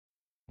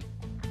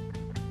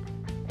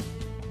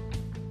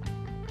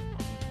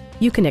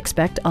You can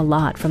expect a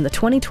lot from the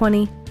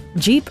 2020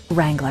 Jeep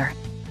Wrangler.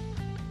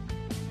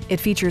 It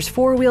features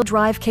four-wheel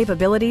drive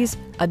capabilities,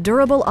 a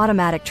durable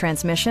automatic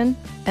transmission,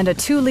 and a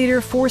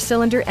 2-liter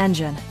 4-cylinder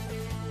engine.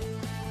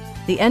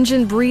 The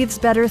engine breathes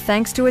better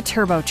thanks to a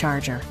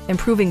turbocharger,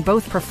 improving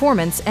both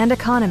performance and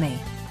economy.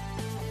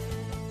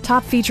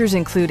 Top features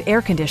include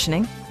air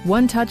conditioning,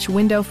 one-touch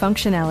window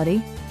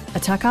functionality, a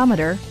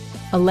tachometer,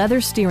 a leather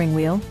steering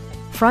wheel,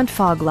 front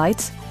fog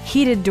lights,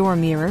 heated door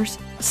mirrors,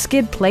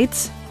 skid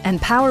plates,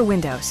 and power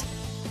windows.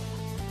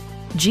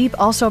 Jeep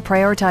also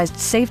prioritized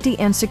safety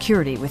and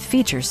security with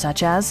features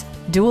such as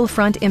dual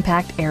front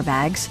impact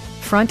airbags,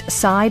 front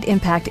side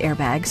impact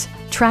airbags,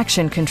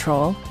 traction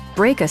control,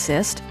 brake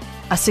assist,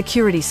 a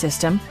security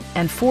system,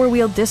 and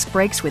 4-wheel disc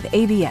brakes with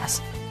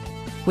ABS.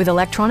 With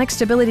electronic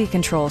stability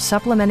control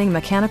supplementing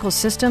mechanical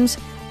systems,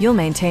 you'll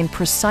maintain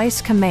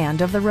precise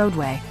command of the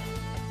roadway.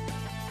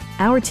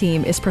 Our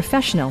team is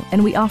professional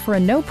and we offer a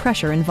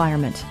no-pressure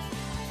environment.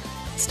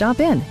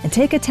 Stop in and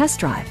take a test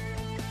drive.